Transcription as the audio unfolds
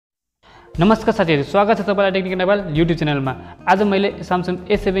नमस्कार साथीहरु, स्वागत छ तपाईलाई टेक्निकल नेपाल युट्युब च्यानलमा। आज मैले Samsung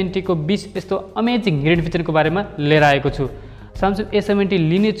A70 को 20 यस्तो अमेजिङ हिडन फिचरको बारेमा लिएर आएको छु। Samsung A70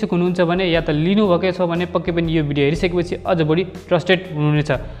 लिने इच्छुक हुनुहुन्छ भने या त लिनु भएकै छ भने पक्कै पनि यो भिडियो हेरिसकेपछि अझ बढी ट्रस्टेड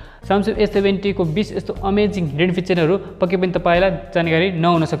हुनुहुनेछ। Samsung A70 को 20 यस्तो अमेजिङ हिडन फिचरहरू पक्कै पनि तपाईलाई जानकारी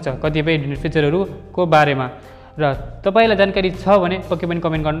नहुन सक्छ कतिपय हिडन फिचरहरूको बारेमा। र तपाईलाई जानकारी छ भने पक्कै पनि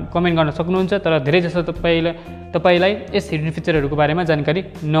कमेन्ट गर्न सक्नुहुन्छ, तर धेरै जसो तपाईलाई यस हिडन फिचरहरूको बारेमा जानकारी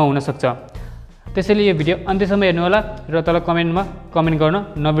नहुन सक्छ। त्यसैले यो भिडियो अन्त्यसम्म हेर्नु होला र तल कमेन्टमा कमेन्ट गर्न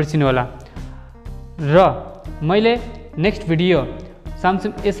नबिर्सिनु होला। र मैले नेक्स्ट भिडियो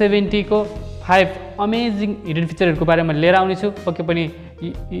Samsung A70 को 5 अमेजिङ हिडन फिचरहरूको बारेमा लिएर आउने छु। पक्कै पनि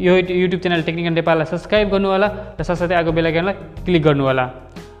यो युट्युब च्यानल टेक्निकल नेपाललाई सब्स्क्राइब गर्नु होला र साथसाथै आएको बेल आइकनलाई क्लिक गर्नु होला।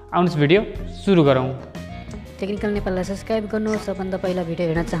 आउनुहोस् भिडियो सुरु गरौँ। टेक्निकल नेपाललाई सब्स्क्राइब गर्नुहोस्। सबभन्दा पहिला भिडियो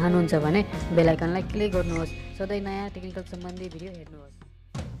हेर्न चाहनुहुन्छ भने बेल आइकनलाई क्लिक गर्नुहोस्। सधैँ नयाँ टेक्निकल सम्बन्धी भिडियो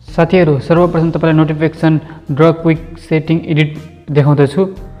हेर्नुहोस्। साथीहरु, सर्वप्रथम तपाईलाई notification draw quick setting edit देखाउँदैछु।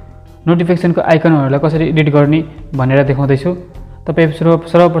 नोटिफिकेसनको आइकनहरूलाई कसरी एडिट गर्ने भनेर देखाउँदैछु। तपाई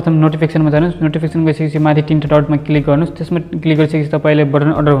सर्वप्रथम नोटिफिकेसनमा जानुहोस्। नोटिफिकेसन गइसकेपछि माथि तीनटा डटमा क्लिक गर्नुहोस्। त्यसमा क्लिक गरिसकेपछि तपाईले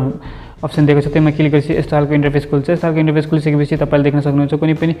बटन अर्डर अप्सन दिएको छ, त्यसमा क्लिक गरेपछि यस्तो खालको इन्टरफेस खुल्छ। यस्तो खालको इन्टरफेस खुलिसकेपछि तपाईले देख्न सक्नुहुन्छ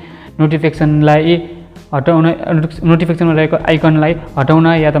कुनै पनि नोटिफिकेसनलाई हटाउन, नोटिफिकेसनमा रहेको आइकनलाई हटाउन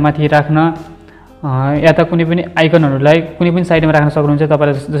या त माथि राख्न या त कुनै पनि आइकनहरूलाई कुनै पनि साइडमा राख्न सक्नुहुन्छ।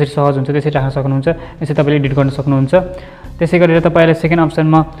 तपाईलाई जसरी सहज हुन्छ त्यसरी राख्न सक्नुहुन्छ। यसरी तपाईले एडिट गर्न सक्नुहुन्छ। त्यसै गरेर तपाईले सेकेन्ड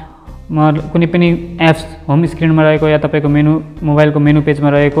अप्सनमा कुनै पनि एप्स होम स्क्रिनमा रहेको या तपाईको मोबाइलको मेनु पेजमा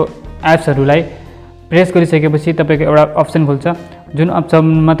रहेको एप्सहरूलाई प्रेस गरिसकेपछि तपाईको एउटा अप्सन खुल्छ, जुन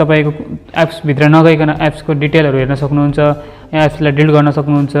अप्सनमा तपाईको एप्स भित्र नगइकन एप्सको डिटेलहरू हेर्न सक्नुहुन्छ, या एप्सलाई डिलिट गर्न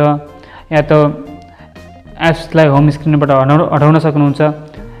सक्नुहुन्छ, या त एप्सलाई होम स्क्रिनबाट हटाउन सक्नुहुन्छ।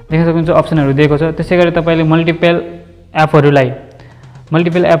 देख्न सक्नुहुन्छ अप्सनहरू दिएको छ। त्यसै गरी तपाईले मल्टिपल एपहरूलाई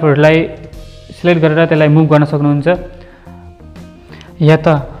सिलेक्ट गरेर त्यसलाई मुभ गर्न सक्नुहुन्छ, या त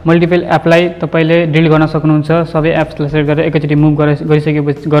मल्टिपल एपलाई तपाईले डिलिट गर्न सक्नुहुन्छ। सबै एप्सलाई सेलेक्ट गरेर एकैचोटि मुभ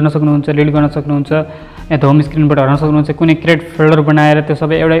गरिसकेपछि गर्न सक्नुहुन्छ, डिलिट गर्न सक्नुहुन्छ, या त होम स्क्रिनबाट हटाउन सक्नुहुन्छ। कुनै क्रिएट फोल्डर बनाएर त्यो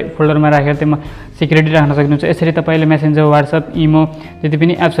सबै एउटै फोल्डरमा राखेर त्यसमा सिक्युरिटी राख्न सक्नुहुन्छ। यसरी तपाईले मेसेन्जर, व्हाट्सएप, इमो जति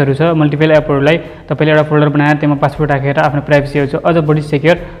पनि एप्सहरू छ मल्टिपल एपहरूलाई तपाईले एउटा फोल्डर बनाएर त्यसमा पासवर्ड राखेर आफ्नो प्राइभेसीहरू अझ बढी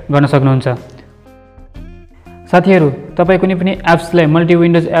सिक्योर गर्न सक्नुहुन्छ। साथीहरु, तपाई कुनै पनि एप्सलाई मल्टी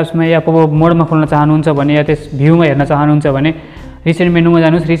विन्डोज एप्समा या पपअप मोडमा खोल्न चाहनुहुन्छ भने या त्यस भ्यूमा हेर्न चाहनुहुन्छ भने रिसेन्ट मेनुमा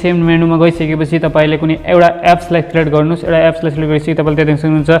जानुहोस्। रिसेन्ट मेनुमा गइसकेपछि तपाईले कुनै एउटा एप्सलाई सिलेक्ट गर्नुहोस्। एउटा एप्सलाई सिलेक्ट गरेपछि तपाईले त्यहाँ देख्न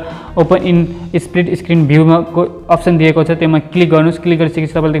सक्नुहुन्छ open in split screen भ्यूमा option दिएको छ, त्यसमा क्लिक गर्नुहोस्। क्लिक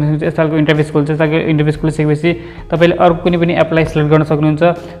गरिसकेपछि तपाईले देख्न सक्नुहुन्छ यस्तो खालको इन्टरफेस खुल्छ। यस्तो इन्टरफेस खुलिसकेपछि तपाईले अर्को कुनै पनि एपलाई सिलेक्ट गर्न सक्नुहुन्छ,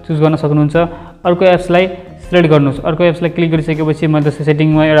 चुज गर्न सक्नुहुन्छ। अर्को एप्सलाई सिलेक्ट गर्नुहोस्। अर्को एप्सलाई क्लिक गरिसकेपछि म जस्तै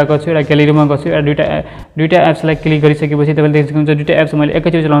सेटिङमा एउटा गर्छु, एउटा ग्यालेरीमा गर्छु, एउटा दुईटा एप्सलाई क्लिक गरिसकेपछि तपाईले देख्न सक्नुहुन्छ दुईटा एप्स मैले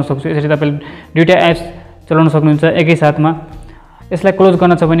एकैचोटि चलाउन सक्छु। यसरी तपाईले दुईटा एप्स चलाउन सक्नुहुन्छ एकै साथमा। यसलाई क्लोज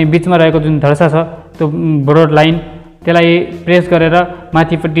गर्न छ भने बीचमा रहेको जुन धर्सा छ त्यो बोर्डर लाइन त्यसलाई प्रेस गरेर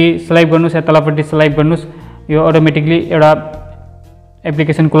माथिपट्टि स्लाइप गर्नुहोस् या तलपट्टि स्लाइप गर्नुहोस्। यो अटोमेटिकली एउटा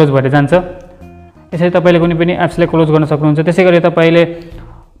एप्लिकेसन क्लोज भएर जान्छ। यसरी तपाईले कुनै पनि एप्सलाई क्लोज गर्न सक्नुहुन्छ। त्यसै गरी तपाईले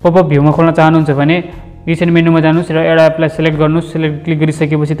पपअप भ्यूमा खोल्न चाहनुहुन्छ भने रिसेन्ट मेनुमा जानुहोस् र एउटा एपलाई सिलेक्ट गर्नुहोस्। सिलेक्ट क्लिक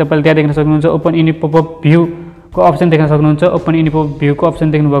गरिसकेपछि तपाईले त्यहाँ देख्न सक्नुहुन्छ ओपन इन पपअप भ्यू को अप्सन देख्न सक्नुहुन्छ। ओपन इन भ्यू को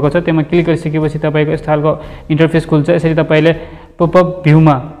अप्सन देख्नु भएको छ, त्यसमा क्लिक गरिसकेपछि तपाईको यस्तो खालको इन्टरफेस खुल्छ। यसरी तपाईले पपअप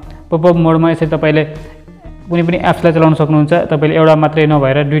भ्यूमा पपअप मोडमा यसरी तपाईले कुनै पनि एप्सलाई चलाउन सक्नुहुन्छ। तपाईले एउटा मात्रै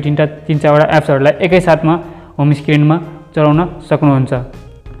नभएर दुई तीन चारवटा एप्सहरूलाई एकै साथमा होम स्क्रिनमा चलाउन सक्नुहुन्छ।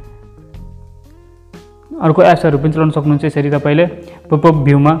 अर्को एप्सहरू पनि चलाउन सक्नुहुन्छ। यसरी तपाईले पपअप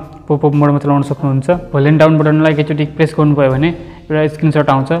भ्यूमा पपअप मोडमा चलाउन सक्नुहुन्छ। भोल्युम डाउन बटनलाई एकैचोटि प्रेस गर्नुभयो भने एउटा स्क्रिनशट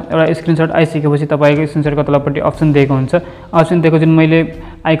आउँछ। एउटा स्क्रिनशट आइसकेपछि तपाईको स्क्रिनशटको तलपट्टि अप्सन दिएको हुन्छ। अप्सन दिएको जुन मैले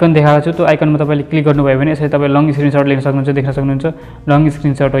आइकन देखाएको छु त्यो आइकनमा तपाईले क्लिक गर्नुभयो भने यसरी तपाईले लङ स्क्रिनशट लिन सक्नुहुन्छ। देख्न सक्नुहुन्छ लङ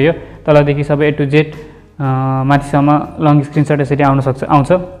स्क्रिनशट हो यो। तलदेखि सबै A to Z माथिसम्म लङ स्क्रिनशट यसरी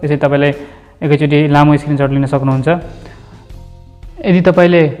आउँछ। यसरी तपाईले एकैचोटि लामो स्क्रिनशट लिन सक्नुहुन्छ। यदि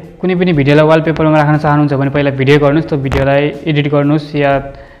तपाईले कुनै पनि भिडियोलाई वालपेपरमा राख्न चाहनुहुन्छ भने पहिला भिडियो गर्नुहोस्, त्यो भिडियोलाई एडिट गर्नुहोस् या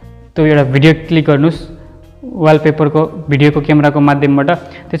त्यो एउटा भिडियो क्लिक गर्नुहोस् वालपेपरको भिडियोको क्यामेराको माध्यमबाट।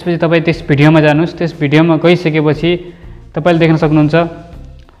 त्यसपछि तपाईँ त्यस भिडियोमा जानुहोस्। त्यस भिडियोमा गइसकेपछि तपाईले देख्न सक्नुहुन्छ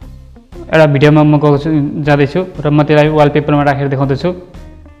एउटा भिडियोमा म जाँदैछु र म त्यसलाई वालपेपरमा राखेर देखाउँदैछु।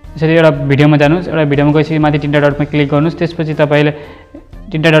 यसरी एउटा भिडियोमा जानुहोस्। एउटा भिडियोमा गइसकेपछि माथि तीनटा डटमा क्लिक गर्नुहोस्। त्यसपछि तपाईले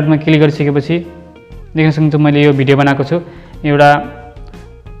तीनटा डटमा क्लिक गरिसकेपछि देख्न सक्नुहुन्छ मैले यो भिडियो बनाएको छु। एउटा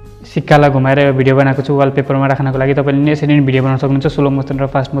सिक्कालाई घुमाएर यो भिडियो बनाएको छु वालपेपरमा राख्नको लागि। तपाईले यसरी नै भिडियो बनाउन सक्नुहुन्छ। स्लो मोसन र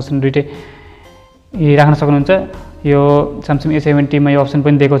फास्ट मोसन दुईटै राख्न सक्नुहुन्छ। यो Samsung A70 मा यो अप्सन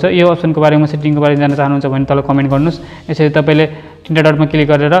पनि दिएको छ। यो अप्सनको बारेमा सेटिङको बारेमा जान्न चाहनुहुन्छ भने तल कमेन्ट गर्नुहोस्। यसरी तपाईले तिनवटा डटमा क्लिक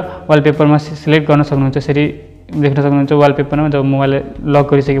गरेर वालपेपरमा सिलेक्ट गर्न सक्नुहुन्छ। यसरी देख्न सक्नुहुन्छ वालपेपरमा जब मोबाइल लक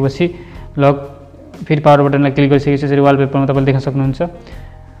गरिसकेपछि फेरि पावर बटनलाई क्लिक गरिसकेपछि यसरी वालपेपरमा तपाईँले देख्न सक्नुहुन्छ।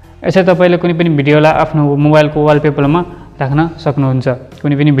 यसरी तपाईँले कुनै पनि भिडियोलाई आफ्नो मोबाइलको वालपेपरमा राख्न सक्नुहुन्छ।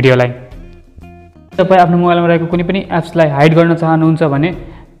 कुनै पनि भिडियोलाई तपाईँ आफ्नो मोबाइलमा रहेको कुनै पनि एप्सलाई हाइड गर्न चाहनुहुन्छ भने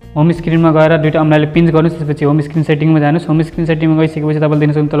होम स्क्रिनमा गएर दुईवटा औँलाले पिन्च गर्नुहोस्। त्यसपछि होम स्क्रिन सेटिङमा जानुहोस्। होम स्क्रिन सेटिङमा गइसकेपछि तपाईँले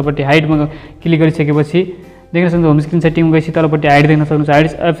देख्न सक्नुहुन्छ तलपट्टि हाइडमा क्लिक गरिसकेपछि देख्न सक्नुहुन्छ होम स्क्रिन सेटिङमा गएपछि तलपट्टि हाइड देख्न सक्नुहुन्छ। हाइड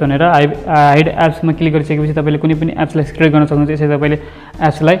एप्स भनेर हाइड एप्समा क्लिक गरिसकेपछि तपाईँले कुनै पनि एप्सलाई सिलेक्ट गर्न सक्नुहुन्छ। यसरी तपाईँले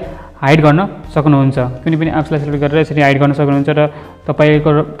एप्सलाई हाइड गर्न सक्नुहुन्छ। कुनै पनि एप्सलाई सिलेक्ट गरेर यसरी हाइड गर्न सक्नुहुन्छ र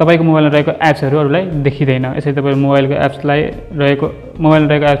तपाईँको मोबाइलमा रहेको एप्सहरू अरूलाई देखिँदैन। यसरी तपाईँ मोबाइलमा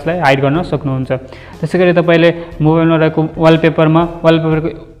रहेको एप्सलाई हाइड गर्न सक्नुहुन्छ। त्यसै गरी तपाईँले मोबाइलमा रहेको वालपेपरको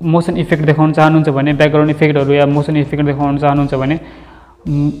मोसन इफेक्ट देखाउन चाहनुहुन्छ भने ब्याकग्राउन्ड इफेक्टहरू या मोसन इफेक्ट देखाउन चाहनुहुन्छ भने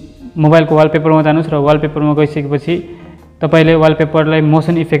मोबाइलको वालपेपरमा जानुहोस् र वालपेपरमा गइसकेपछि तपाईँले वालपेपरलाई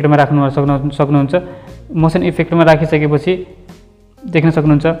मोसन इफेक्टमा राख्न सक्नुहुन्छ। मोसन इफेक्टमा राखिसकेपछि देख्न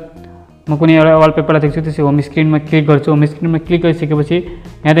सक्नुहुन्छ म कुनै एउटा वालपेपरलाई देख्छु त्यसै होम स्क्रिनमा क्लिक गर्छु। होम स्क्रिनमा क्लिक गरिसकेपछि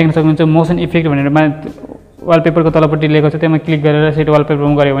यहाँ देख्न सक्नुहुन्छ मोसन इफेक्ट भनेर वालपेपरको तलपट्टि लेखेको छ। त्यसमा क्लिक गरेर यसरी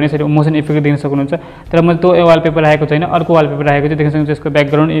वालपेपरमा गऱ्यो भने यसरी मोसन इफेक्ट देख्न सक्नुहुन्छ। तर मैले त्यो वालपेपर राखेको छैन, अर्को वालपेपर राखेको चाहिँ देख्न सक्नुहुन्छ। यसको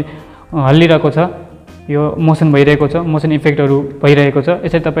ब्याकग्राउन्ड हल्लिरहेको छ, यो मोसन भइरहेको छ, मोसन इफेक्टहरू भइरहेको छ।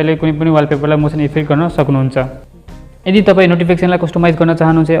 यसरी तपाईँले कुनै पनि वालपेपरलाई मोसन इफेक्ट गर्न सक्नुहुन्छ। यदि तपाईँ नोटिफिकेसनलाई कस्टमाइज गर्न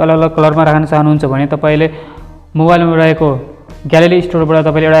चाहनुहुन्छ, अलग अलग कलरमा राख्न चाहनुहुन्छ भने तपाईँले मोबाइलमा रहेको ग्यालेरी स्टोरबाट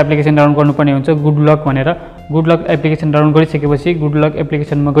तपाईँले एउटा एप्लिकेसन डाउनलोड गर्नुपर्ने हुन्छ गुड लक भनेर। गुड लक एप्लिकेसन डाउनलोड गरिसकेपछि गुड लक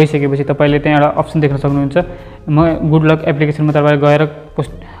एप्लिकेसनमा गइसकेपछि तपाईँले त्यहाँ एउटा अप्सन देख्न सक्नुहुन्छ। म गुड लक एप्लिकेसनमा तपाईँले गएर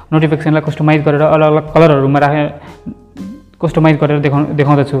नोटिफिकेसनलाई कस्टमाइज गरेर अलग अलग कलरहरूमा कस्टमाइज गरेर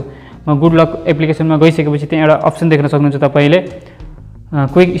देखाउँदछु। म गुड लक एप्लिकेसनमा गइसकेपछि त्यहाँ एउटा अप्सन देख्न सक्नुहुन्छ। तपाईँले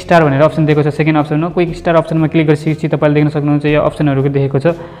क्विक स्टार भनेर अप्सन दिएको छ। सेकेन्ड अप्सनमा क्विक स्टार अप्सनमा क्लिक गरिसकेपछि तपाईँले देख्न सक्नुहुन्छ यो अप्सनहरू देखेको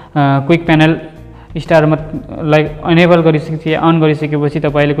छ। क्विक प्यानल स्टारमा एनेबल गरिसकेपछि या अन गरिसकेपछि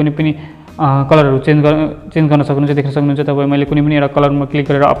तपाईँले कुनै पनि कलरहरू चेन्ज गर्न सक्नुहुन्छ। देख्न सक्नुहुन्छ तपाईँ मैले कुनै पनि एउटा कलरमा क्लिक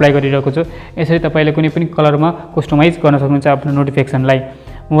गरेर अप्लाई गरिरहेको छु। यसरी तपाईँले कुनै पनि कलरमा कस्टमाइज गर्न सक्नुहुन्छ आफ्नो नोटिफिकेसनलाई।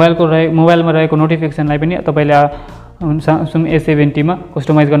 मोबाइलमा रहेको नोटिफिकेसनलाई पनि तपाईँले Samsung A70 मा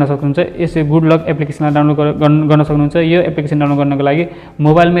कस्टमाइज गर्न सक्नुहुन्छ। यसै गुड लक एप्लिकेसनलाई डाउनलोड गर्न सक्नुहुन्छ। यो एप्लिकेसन डाउनलोड गर्नको लागि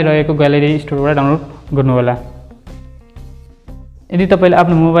मोबाइलमै रहेको ग्यालेरी स्टोरबाट डाउनलोड गर्नु होला। यदि तपाईँले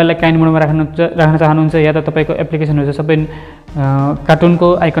आफ्नो मोबाइललाई काइन्ड मोडमा राख्न चाहनुहुन्छ या त तपाईँको एप्लिकेसनहरू सबै कार्टुनको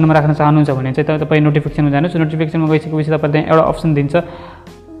आइकनमा राख्न चाहनुहुन्छ भने चाहिँ तपाईँ नोटिफिकेसनमा जानुहोस्। नोटिफिकेसनमा गइसकेपछि तपाईँले त्यहाँ एउटा अप्सन दिन्छ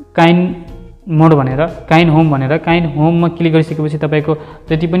काइन्ड मोड भनेर, काइन्ड होम भनेर। काइन्ड होममा क्लिक गरिसकेपछि तपाईँको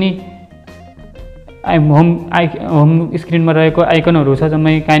जति पनि होम स्क्रिनमा रहेको आइकनहरू छ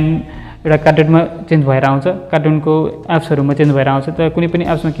जम्मै काइन्ड एउटा कार्टुनमा चेन्ज भएर आउँछ, कार्टुनको एप्सहरूमा चेन्ज भएर आउँछ। तर कुनै पनि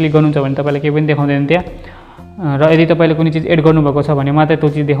एप्समा क्लिक गर्नुहुन्छ भने तपाईँलाई केही पनि देखाउँदैन त्यहाँ। र यदि तपाईँले कुनै चिज एड गर्नुभएको छ भने मात्रै त्यो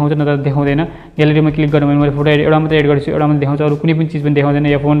चिज देखाउँछ, नत्र देखाउँदैन। ग्यालेरीमा क्लिक गर्नु भने मैले फोटो एउटा मात्रै एड गरेछु, एउटा मात्रै देखाउँछ, अरू कुनै पनि चिज पनि देखाउँदैन।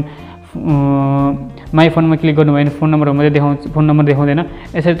 या माई फोनमा क्लिक गर्नुभयो भने फोन नम्बरहरू मात्रै फोन नम्बर देखाउँदैन।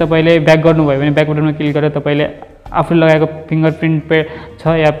 यसरी तपाईँले ब्याक गर्नुभयो भने ब्याक बटनमा क्लिक गरेर तपाईँले आफूले लगाएको फिङ्गरप्रिन्ट छ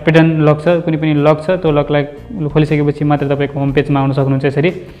या पेटर्न लक छ, कुनै पनि लक छ, त्यो लकलाई खोलिसकेपछि मात्र तपाईँको होम पेजमा आउन सक्नुहुन्छ। यसरी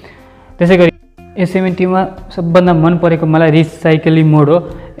त्यसै गरी A70 मा सबभन्दा मन परेको मलाई रिसाइकलिङ मोड हो।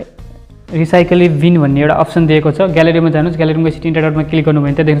 रिसाइकलिङ बिन भन्ने एउटा अप्सन दिएको छ। ग्यालेरीमा जानुहोस्। ग्यालेरीमा गएपछि तिनवटा डटमा क्लिक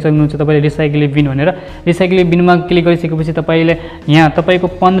गर्नुभयो भने त्यहाँ देख्न सक्नुहुन्छ तपाईँले रिसाइकलिङ बिन भनेर। रिसाइकलिङ बिनमा क्लिक गरिसकेपछि तपाईँले यहाँ तपाईँको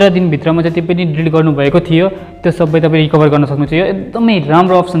 15 दिनभित्रमा जति पनि डिलिट गर्नुभएको थियो त्यो सबै तपाईँ रिकभर गर्न सक्नुहुन्छ। यो एकदमै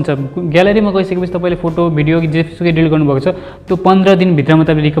राम्रो अप्सन छ। ग्यालेरीमा गइसकेपछि तपाईँले फोटो भिडियो जेसुकै डिलिट गर्नुभएको छ त्यो 15 दिनभित्रमा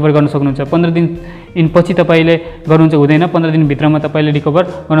तपाईँले रिकभर गर्न सक्नुहुन्छ। 15 दिनपछि तपाईँले गर्नुहुन्छ हुँदैन, 15 दिनभित्रमा तपाईँले रिकभर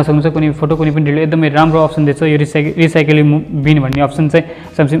गर्न सक्नुहुन्छ कुनै फोटो कुनै पनि डिलिट। एकदमै राम्रो अप्सन दिएको छ यो रिसाइकलिङ बिन भन्ने अप्सन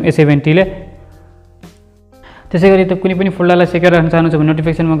चाहिँ Samsung A70 ले। त्यसै गरी त कुनै पनि फोल्डरलाई सेक्युर राख्न चाहनुहुन्छ भने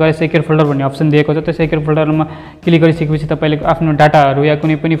नोटिफिकेसनमा गएर सेक्युर फोल्डर भन्ने अप्सन दिएको छ। त्यो सेक्युर फोल्डरमा क्लिक गरिसकेपछि तपाईँले आफ्नो डाटाहरू या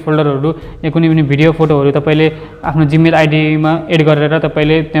कुनै पनि फोल्डरहरू या कुनै पनि भिडियो फोटोहरू तपाईँले आफ्नो जिमेल आइडीमा एड गरेर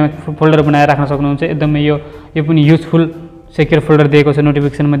तपाईँले त्यहाँ फोल्डर बनाएर राख्न सक्नुहुन्छ। एकदमै यो पनि युजफुल सेक्युर फोल्डर दिएको छ,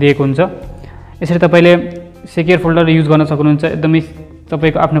 नोटिफिकेसनमा दिएको हुन्छ। यसरी तपाईँले सेक्युर फोल्डर युज गर्न सक्नुहुन्छ। एकदमै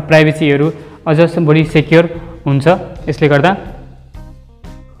तपाईँको आफ्नो प्राइभेसीहरू अझ बढी सेक्युर हुन्छ यसले गर्दा।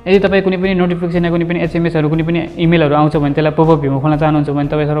 यदि तपाईँ कुनै पनि नोटिफिकेसन या कुनै पनि एसएमएसहरू कुनै पनि इमेलहरू आउँछ भने त्यसलाई पपअप भ्यूमा खोल्न चाहनुहुन्छ भने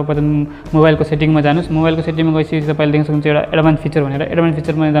तपाईँ सर्वप्रथम मोबाइलको सेटिङमा जानुहोस्। मोबाइलको सेटिङमा गइसकेपछि तपाईँले देख्न सक्नुहुन्छ एउटा एडभान्स फिचर भनेर। एडभान्स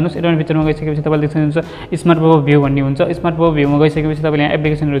फिचरमा जानुहोस्। एडभान्स फिचरमा गइसकेपछि तपाईँले देख्न सक्नुहुन्छ स्मार्ट पपअप भ्यू भन्ने हुन्छ। स्मार्ट पपअप भ्यूमा गइसकेपछि तपाईँले यहाँ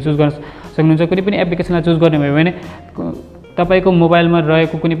एप्लिकेसनहरू चुज गर्न सक्नुहुन्छ। कुनै पनि एप्लिकेसनलाई चुज गर्ने भयो भने तपाईँको मोबाइलमा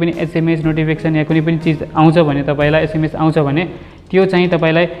रहेको कुनै पनि एसएमएस नोटिफिकेसन या कुनै पनि चिज आउँछ भने तपाईँलाई एसएमएस आउँछ भने त्यो चाहिँ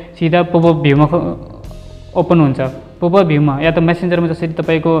तपाईँलाई सिधा पपअप भ्यूमा ओपन हुन्छ। पपअप भ्यूमा या त मेसेन्जरमा जसरी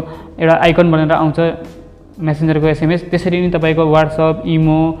तपाईँको एउटा आइकन बनेर आउँछ मेसेन्जरको एसएमएस, त्यसरी नै तपाईँको वाट्सएप,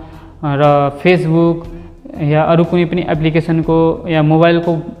 इमो र फेसबुक या अरू कुनै पनि एप्लिकेसनको या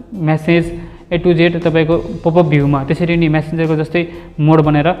मोबाइलको मेसेज A to Z तपाईँको पपअप भ्यूमा त्यसरी नै मेसेन्जरको जस्तै मोड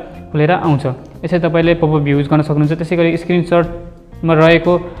बनेर खुलेर आउँछ। यसरी तपाईँले पपअप भ्यू युज गर्न सक्नुहुन्छ। त्यसै गरी स्क्रिनसटमा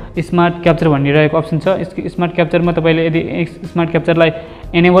रहेको स्मार्ट क्याप्चर भन्ने रहेको अप्सन छ। स्मार्ट क्याप्चरमा तपाईँले यदि स्मार्ट क्याप्चरलाई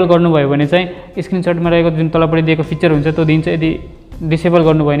एनेबल गर्नुभयो भने चाहिँ स्क्रिनसटमा रहेको जुन तलपट्टि दिएको फिचर हुन्छ त्यो दिन्छ। यदि डिसेबल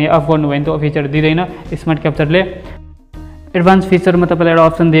गर्नुभयो भने अफ गर्नुभयो भने त्यो फिचर दिँदैन स्मार्ट क्याप्चरले। एडभान्स फिचरमा तपाईँलाई एउटा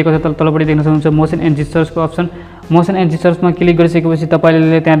अप्सन दिएको छ, तलपट्टि देख्न सक्नुहुन्छ motion and जेस्चर्सको option. Motion and जेस्चर्समा click गरिसकेपछि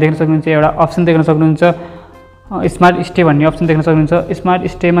तपाईँले त्यहाँ देख्न सक्नुहुन्छ एउटा अप्सन देख्न सक्नुहुन्छ स्मार्ट स्टे भन्ने अप्सन देख्न सक्नुहुन्छ। स्मार्ट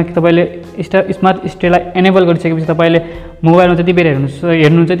स्टेमा तपाईँले स्मार्ट स्टेलाई एनेबल गरिसकेपछि तपाईँले मोबाइलमा जति बेर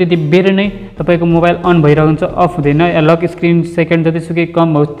हेर्नुहुन्छ त्यति बेर नै तपाईँको मोबाइल अन भइरहन्छ, अफ हुँदैन। या लक स्क्रिन सेकेन्ड जतिसुकै कम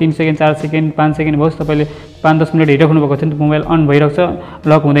होस्, 3 सेकेन्ड 4 सेकेन्ड 5 सेकेन्ड होस्, तपाईँले 5-10 मिनट हेरिराख्नु भएको छ भने मोबाइल अन भइरहेको छ,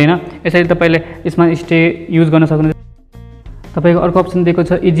 लक हुँदैन। यसरी तपाईँले स्मार्ट स्टे युज गर्न सक्नुहुन्छ। तपाईँको अर्को अप्सन दिएको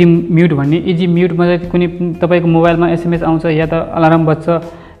छ इजी म्युट भन्ने। इजी म्युटमा चाहिँ कुनै तपाईँको मोबाइलमा एसएमएस आउँछ या त अलार्म बज्छ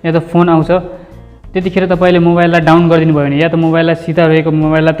या त फोन आउँछ, त्यतिखेर तपाईँले मोबाइललाई डाउन गरिदिनु भयो भने या त मोबाइललाई सिधा रहेको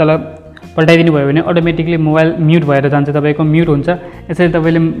मोबाइललाई तल पल्टाइदिनु भयो भने अटोमेटिकली मोबाइल म्युट भएर जान्छ, तपाईँको म्युट हुन्छ। यसरी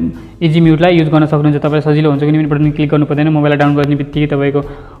तपाईँले इजी म्युटलाई युज गर्न सक्नुहुन्छ। तपाईँलाई सजिलो हुन्छ, कुनै पनि बटन क्लिक गर्नु पर्दैन, मोबाइललाई डाउन गरिदिने बित्तिकै तपाईँको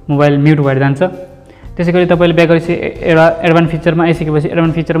मोबाइल म्युट भएर जान्छ। त्यसै गरी तपाईँले ब्याक गरेपछि एउटा एडभान्स फिचरमा आइसकेपछि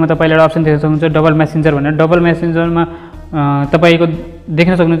एडभान्स फिचरमा तपाईँले एउटा अप्सन देख्न सक्नुहुन्छ डबल मेसेन्जर भनेर। डबल मेसेन्जरमा तपाईँको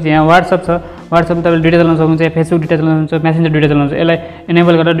देख्न सक्नुहुन्छ यहाँ वाट्सएप छ, वाट्सएपमा तपाईँले दुईवटा चलाउन सक्नुहुन्छ, या फेसबुक दुईवटा चलाउन सक्नुहुन्छ, मेसेन्जर दुईवटा चलाउन सक्नुहुन्छ। यसलाई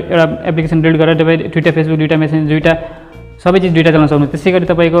एनेबल गरेर एउटा एप्लिकेसन डिलिट गरेर तपाईँ दुईवटा फेसबुक, दुईवटा मेसेन्जर, दुईवटा सबै चिज दुईवटा चलाउन सक्नुहुन्छ। त्यसै गरी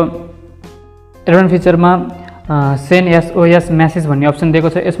तपाईँको एडभान्स फिचरमा सेन्ड SOS मेसेज भन्ने अप्सन दिएको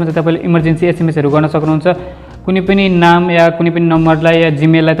छ। यसमा चाहिँ तपाईँले इमर्जेन्सी एसएमएसहरू गर्न सक्नुहुन्छ। कुनै पनि नाम या कुनै पनि नम्बरलाई या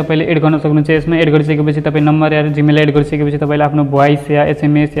जिमेललाई तपाईँले एड गर्न सक्नुहुन्छ। यसमा एड गरिसकेपछि तपाईँ नम्बर या जिमेल एड गरिसकेपछि तपाईँले आफ्नो भोइस या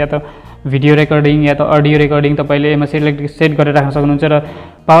एसएमएस या त भिडियो रेकर्डिङ या त अडियो रेकर्डिङ तपाईँले यसमा सेट गरेर राख्न सक्नुहुन्छ। र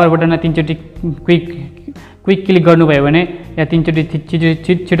पावर बटनमा 3 चोटि क्विक क्लिक गर्नुभयो भने या 3 चोटि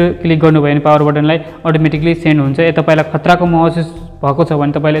छिटो क्लिक गर्नुभयो भने पावर बटनलाई अटोमेटिकली सेन्ड हुन्छ। या तपाईँलाई खतराको महसुस भएको छ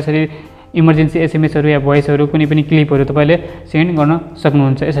भने तपाईँले यसरी इमर्जेन्सी एसएमएसहरू या भोइसहरू कुनै पनि क्लिपहरू तपाईँले सेन्ड गर्न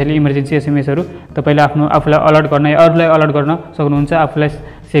सक्नुहुन्छ। यसैले इमर्जेन्सी एसएमएसहरू तपाईँले आफूलाई अलर्ट गर्न या अरूलाई अलर्ट गर्न सक्नुहुन्छ, आफूलाई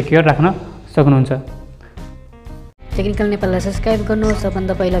सेक्योर राख्न सक्नुहुन्छ। टेक्निकल नेपाललाई सब्सक्राइब गर्नुहोस्।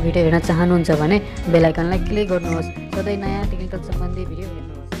 सबभन्दा पहिला भिडियो हेर्न चाहनुहुन्छ भने बेल आइकनलाई क्लिक गर्नुहोस्। सधैँ नयाँ टेक्निकल सम्बन्धी भिडियो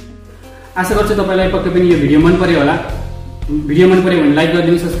हेर्नुहोस्। आशा गर्छु तपाईँलाई पक्कै पनि यो भिडियो मन पर्यो होला। भिडियो मन पर्यो भने लाइक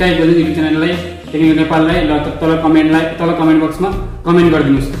गरिदिनु, सब्सक्राइब गरिदिनु युट्युब च्यानललाई टेक्निकल नेपाललाई, र तल कमेन्ट बक्समा कमेन्ट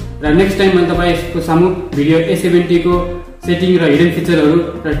गरिदिनुहोस्। र नेक्स्ट टाइम मैले तपाईँको सामु भिडियो A70 को सेटिङ र हिडन फिचरहरू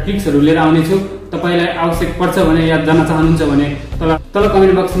र ट्रिक्सहरू लिएर आउनेछु। तपाईँलाई आवश्यक पर्छ भने या जान्न चाहनुहुन्छ भने तल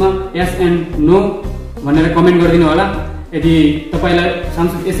कमेन्ट बक्समा यस एन्ड नो भनेर कमेन्ट गरिदिनु होला। यदि तपाईँलाई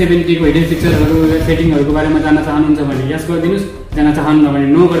Samsung A70 को हिडन फिचरहरू र सेटिङहरूको बारेमा जान्न चाहनुहुन्छ भने यस गरिदिनुहोस्, जान्न चाहनुहुन्न भने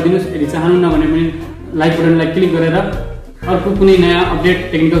नो गरिदिनुहोस्। यदि चाहनुहुन्न भने पनि लाइक बटनलाई क्लिक गरेर अर्को कुनै नयाँ अपडेट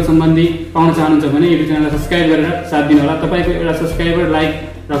टेक्निकल सम्बन्धी पाउन चाहनुहुन्छ भने युट्युब च्यानललाई सब्सक्राइब गरेर साथ दिनु होला। तपाईँको एउटा सब्सक्राइबर, लाइक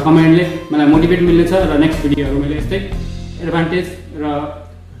र कमेन्टले मलाई मोटिभेट मिल्नेछ र नेक्स्ट भिडियोहरू मैले यस्तै एडभान्टेज र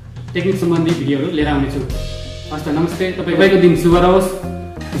टेक्निक सम्बन्धी भिडियोहरू लिएर आउनेछु। हस् त, नमस्ते। तपाईँको दिन शुभ रहोस्।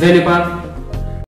 जय नेपाल।